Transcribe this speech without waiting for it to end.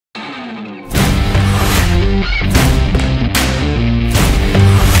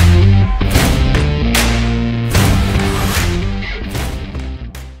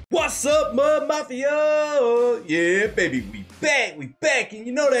What's up, Mud Mafia? Yeah, baby, we back, and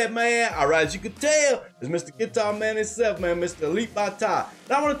you know that, man. All right, as you can tell, it's Mr. Guitar Man himself, man, Mr. Alip.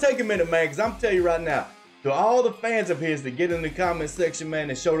 And I want to take a minute, man, because I'm telling you right now, to all the fans of his that get in the comment section, man,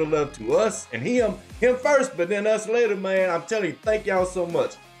 and show the love to us and him first, but then us later, man. I'm telling you, thank y'all so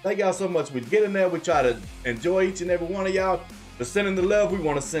much. Thank y'all so much. We get in there, we try to enjoy each and every one of y'all. For sending the love, we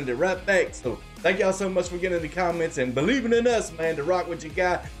want to send it right back. So thank y'all so much for getting in the comments and believing in us, man, to rock with your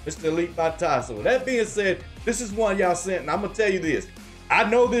guy, Mr. Alip. So with that being said, this is one y'all sent, and I'm gonna tell you this. I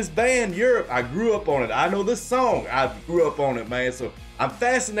know this band, Europe. I grew up on it. I know this song. I grew up on it, man. So I'm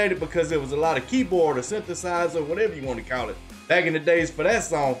fascinated because there was a lot of keyboard or synthesizer, whatever you want to call it, back in the days for that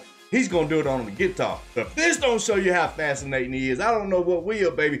song. He's gonna do it on the guitar. So if this don't show you how fascinating he is, I don't know what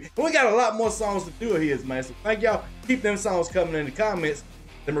will, baby. And we got a lot more songs to do of his, man. So thank y'all. Keep them songs coming in the comments,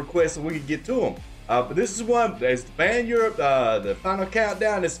 them requests, so we can get to them. But this is one. It's the band Europe. The final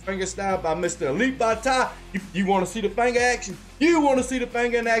countdown is Fingerstyle by Mr. Alip. You want to see the finger action? You want to see the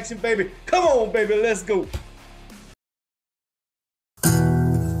finger in action, baby? Come on, baby. Let's go.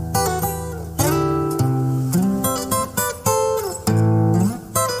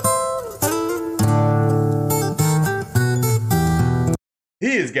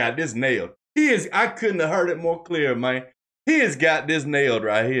 He has got this nailed. I couldn't have heard it more clear, man. He has got this nailed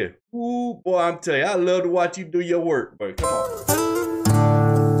right here. Ooh, boy, I'm telling you, I love to watch you do your work, boy. Come on.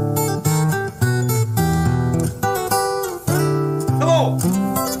 Come on.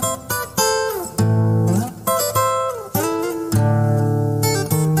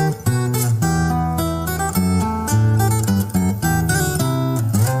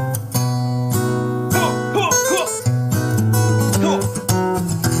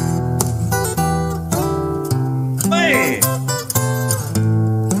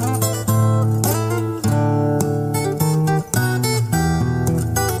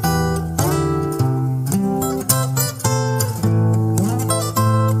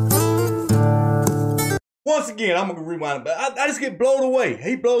 Once again, I'm gonna rewind it, but I just get blown away.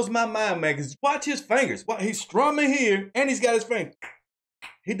 He blows my mind, man, because watch his fingers. He's strumming here, and he's got his fingers.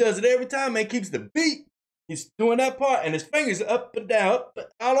 He does it every time, man. Keeps the beat. He's doing that part, and his fingers up and down,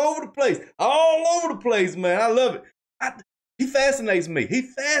 all over the place. All over the place, man. I love it. He fascinates me. He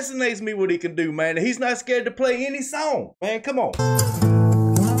fascinates me what he can do, man. And he's not scared to play any song, man. Come on.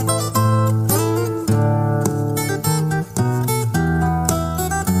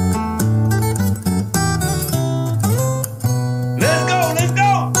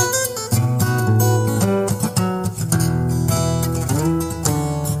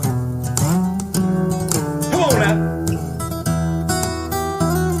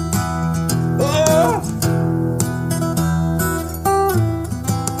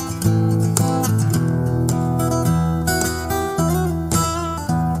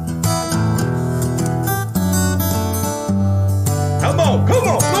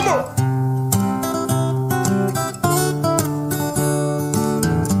 Come on.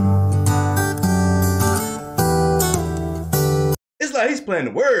 It's like he's playing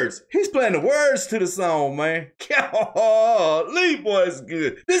the words. He's playing the words to the song, man. Oh, Lee, boy, it's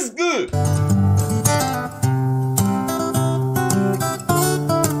good. This is good.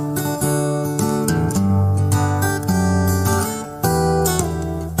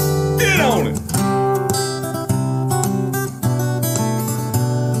 Get on it.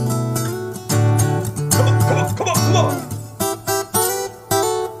 Come on.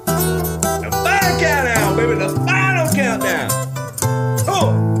 The final countdown, baby. The final countdown.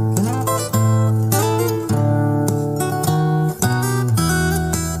 Oh.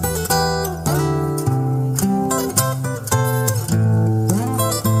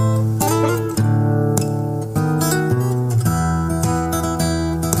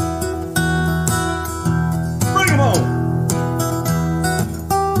 Bring him home.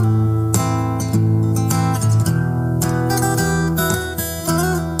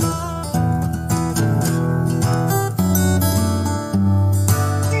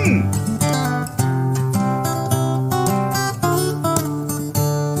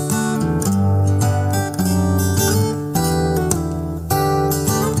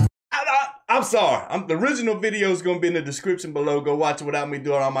 I'm sorry. The original video is going to be in the description below. Go watch it without me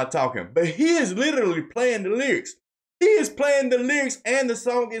doing all my talking. But he is literally playing the lyrics. He is playing the lyrics and the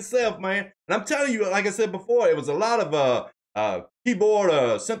song itself, man. And I'm telling you, like I said before, it was a lot of keyboard,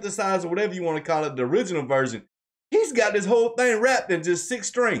 synthesizer, whatever you want to call it, the original version. He's got this whole thing wrapped in just 6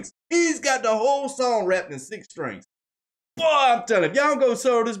 strings. He's got the whole song wrapped in 6 strings. Boy, I'm telling you, if y'all go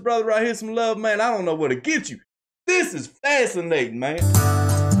show this brother right here some love, man, I don't know where to get you. This is fascinating, man.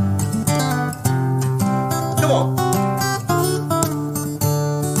 Come on.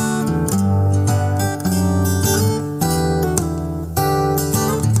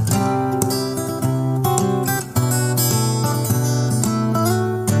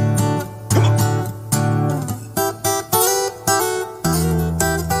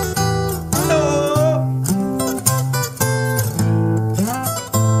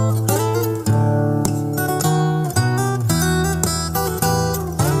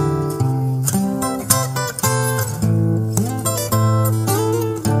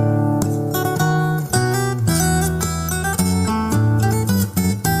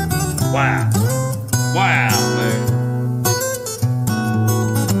 Wow. Wow, man.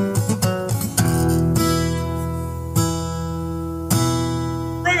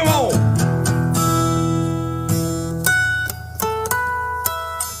 Bring them home.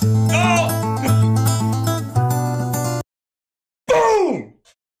 Boom!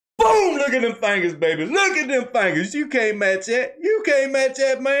 Boom! Look at them fingers, baby. Look at them fingers. You can't match that. You can't match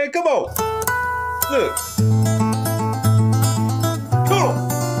that, man. Come on. Look. Come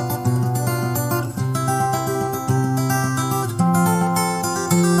on.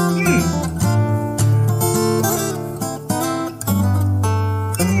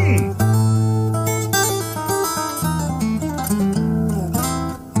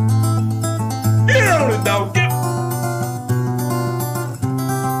 Get on it, dog. Get.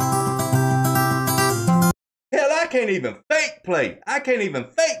 Hell, I can't even fake play. I can't even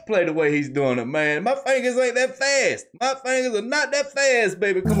fake play the way he's doing it, man. My fingers ain't that fast. My fingers are not that fast,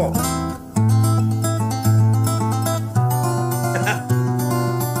 baby. Come on.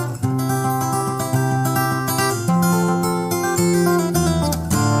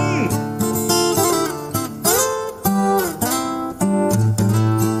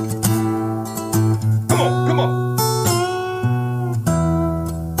 Come on.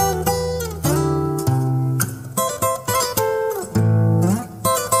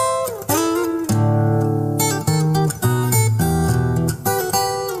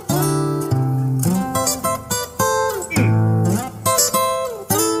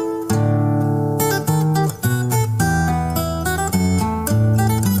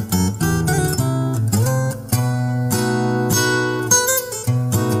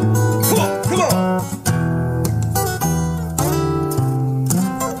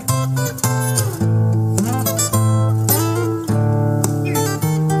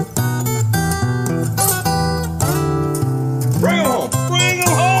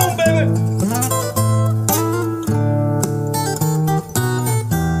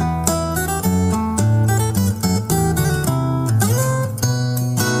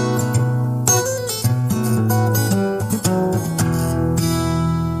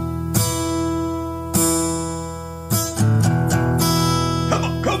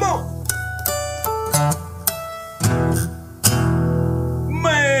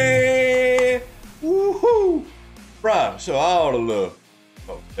 Bruh, show all the love.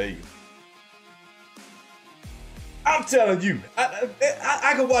 Oh, there you go. I'm telling you,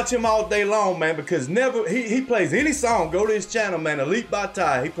 I could watch him all day long, man, because never he plays any song. Go to his channel, man, Alip by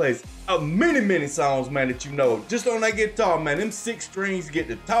Ty. He plays many songs, man, that you know. Just on that guitar, man, them 6 strings get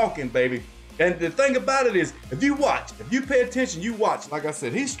to talking, baby. And the thing about it is, if you pay attention, you watch. Like I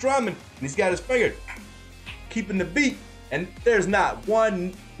said, he's strumming and he's got his finger keeping the beat. And there's not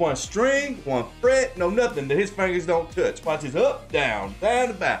one string, one fret, no nothing that his fingers don't touch. Watch his up, down,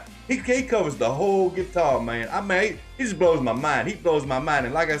 and back. He covers the whole guitar, man. I mean, he just blows my mind. He blows my mind.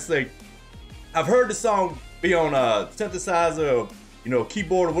 And like I say, I've heard the song be on a synthesizer or, you know,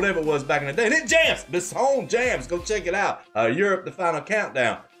 keyboard or whatever it was back in the day. And it jams. The song jams. Go check it out. Europe, the Final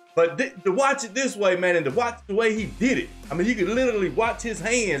Countdown. But to watch it this way, man, and to watch the way he did it, I mean, you could literally watch his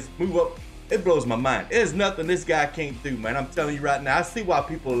hands move up. It blows my mind. There's nothing this guy can't do, man. I'm telling you right now, I see why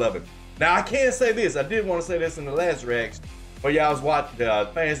people love it. Now, I can say this. I did want to say this in the last reaction for y'all's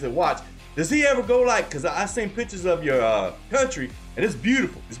fans that watch. Does he ever go like, because I seen pictures of your country, and it's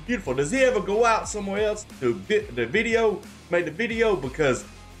beautiful. It's beautiful. Does he ever go out somewhere else to make the video? Because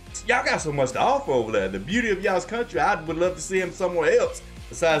y'all got so much to offer over there. The beauty of y'all's country, I would love to see him somewhere else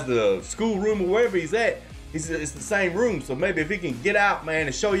besides the school room or wherever he's at. It's the same room, so maybe if he can get out, man,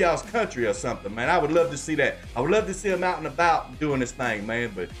 and show y'all's country or something, man, I would love to see that. I would love to see him out and about doing this thing,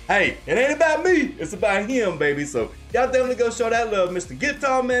 man. But hey, it ain't about me, it's about him, baby. So y'all definitely go show that love. Mr.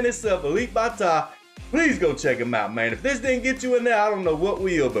 Guitar Man himself, Alip by Ty. Please go check him out, man. If this didn't get you in there, I don't know what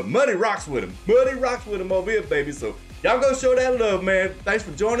will, but Muddy rocks with him. Muddy rocks with him over here, baby. So y'all go show that love, man. Thanks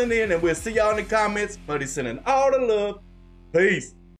for joining in, and we'll see y'all in the comments. Muddy sending all the love. Peace.